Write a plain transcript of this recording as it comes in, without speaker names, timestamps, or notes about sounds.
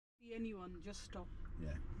See anyone, just stop. Yeah.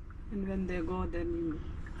 And when they go, then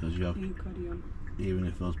Because you carry on. Even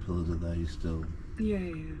if those pillars are there, you still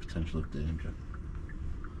Yeah. potential of danger.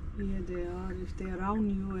 Yeah, they are. If they're around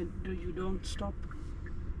you and you don't stop.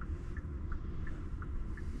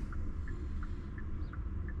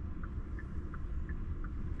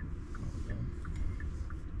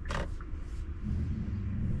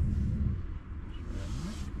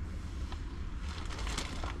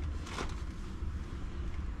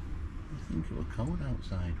 I think it was cold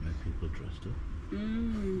outside where people are dressed up. I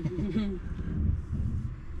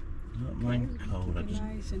don't mind cold, I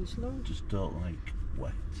nice and slow. just don't like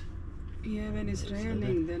wet. Yeah, when it's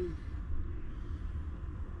raining, then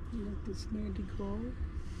let this lady go.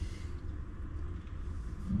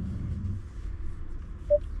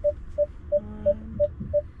 And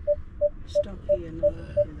stop here now.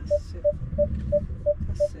 Okay, that's it.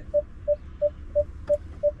 That's it.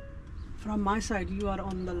 From my side, you are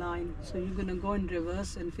on the line, so you're gonna go in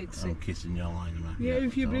reverse and fix I'm it. kissing your line, man. Yeah,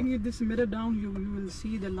 if you bring this mirror down, you will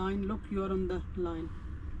see the line. Look, you are on the line.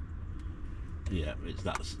 Yeah, it's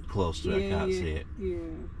that close to it, I can't see it. Yeah.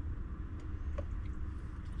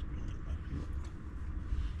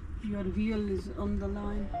 Your wheel is on the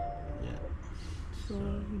line. Yeah. So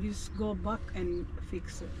you just go back and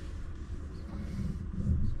fix it.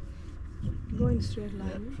 Go in straight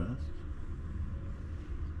line. Yeah, first.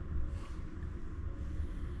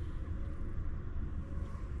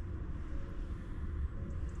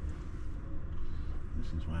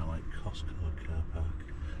 This is why I like Costco car park.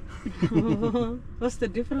 What's the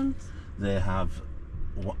difference? They have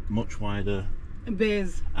much wider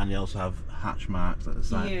Bays. and they also have hatch marks at the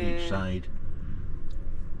side, each side.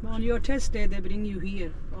 On your test day, they bring you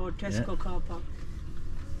here, or Tesco car park,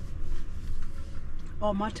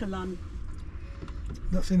 or Matalan.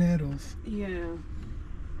 That's in Arrows. Yeah.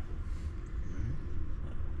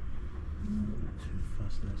 Too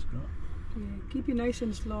fast there, Scott. Yeah. Keep it nice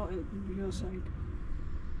and slow on your side.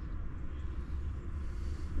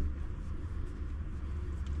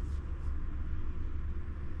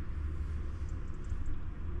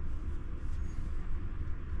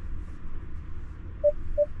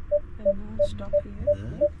 And now stop here.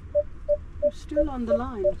 There. You're still on the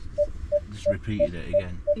line. Just repeated it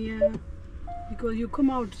again. Yeah, because you come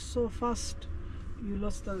out so fast, you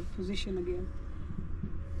lost the position again.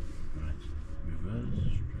 Right, reverse,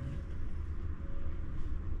 straight.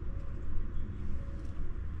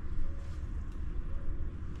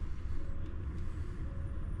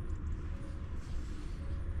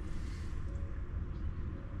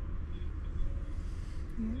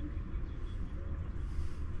 Yeah.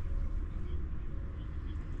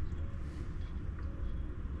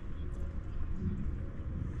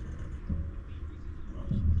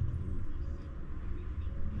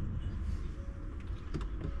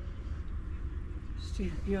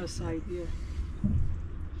 Stay your side, yeah.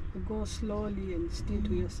 Go slowly and stay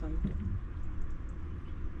to your side.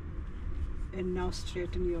 And now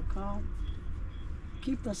straighten your car.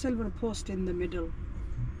 Keep the silver post in the middle.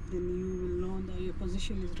 Then you will know that your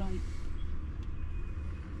position is right.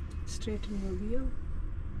 Straighten your wheel.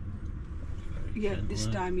 Yeah, this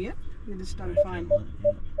time, yeah. This time, fine.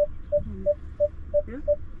 Yeah.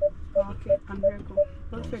 Okay, and there go.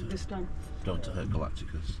 Perfect this time. Don't hurt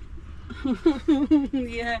Galacticus.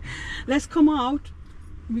 Yeah. Let's come out.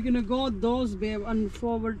 We're gonna go those bay and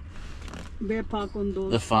forward bay park on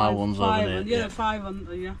those. The far ones over there. Yeah, the 5 on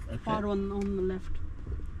the Okay. far one on the left.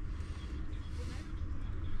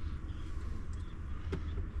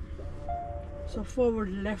 So forward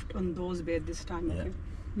left on those bay this time, Yeah. okay?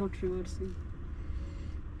 Not reversing.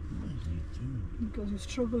 What is he doing? Because you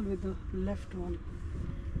struggle with the left one.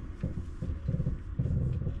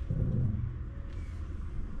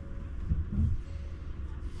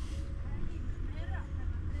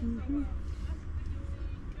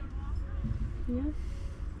 Yeah.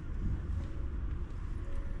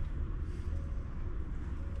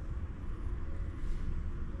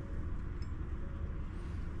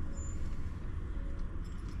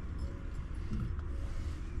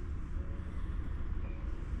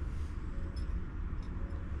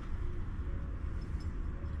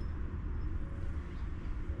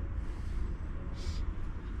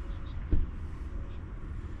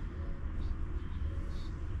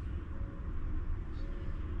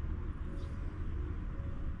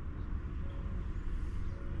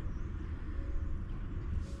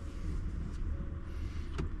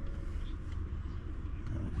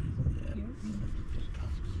 Yeah.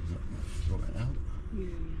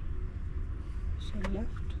 So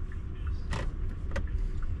left.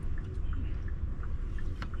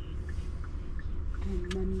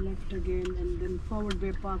 And then left again, and then forward. forward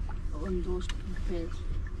bay park on those pairs.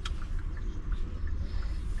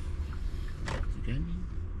 Again.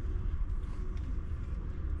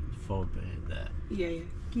 Forward bay there. Yeah, yeah.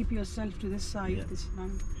 Keep yourself to this side, Yeah. this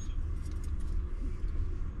line.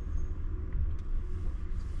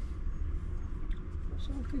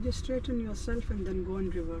 So okay, just straighten yourself and then go in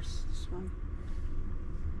reverse. This one.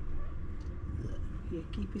 Yeah,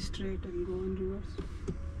 keep it straight and go in reverse.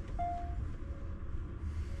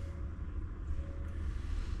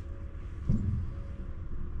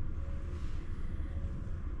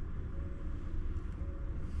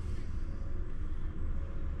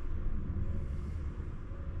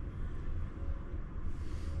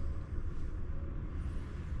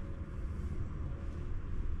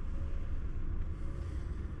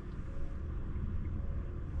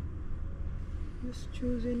 Just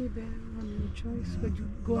choose any bear on your choice, but you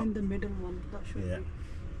go in the middle one. That should Yeah. be.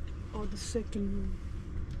 Or the second one.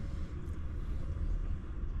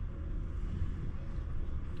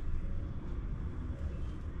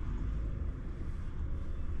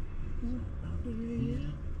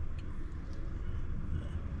 Yeah.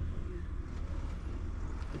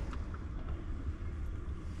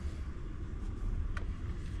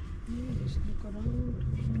 Yeah, just look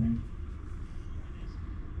around.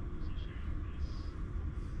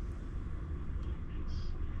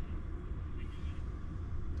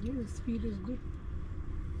 Yeah, the speed is good.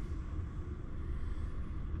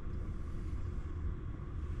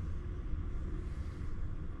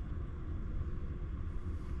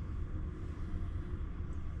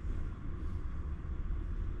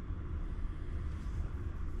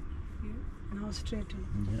 Yeah, now straighten.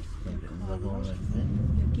 Yeah. Yeah, Getting the car whole wash.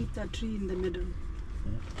 thing. Yeah, keep that tree in the middle.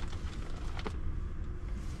 Yeah.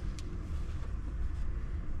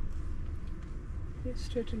 Yeah,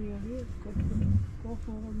 straighten your wheel. Good, good. Go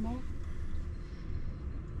forward more.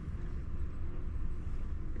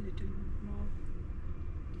 Little more.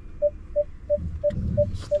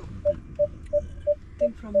 Stop. I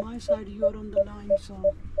think from my side you're on the line,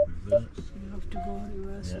 so Reverse. you have to go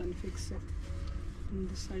reverse Yeah. and fix it. On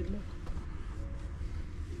this side, look.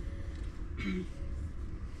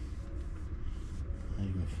 I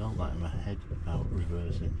even felt like my head about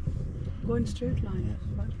reversing. Go in straight line.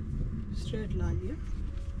 Yeah. Right? Straight line, yeah.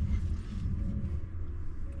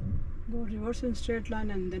 Go reverse in straight line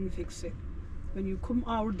and then fix it. When you come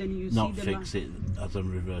out, then you Not see the fix it as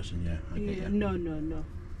I'm reversing, yeah. I get Yeah, you. no, no, no.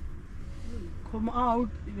 Come out,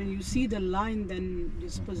 when you see the line, then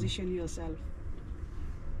just position yourself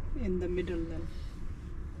in the middle then.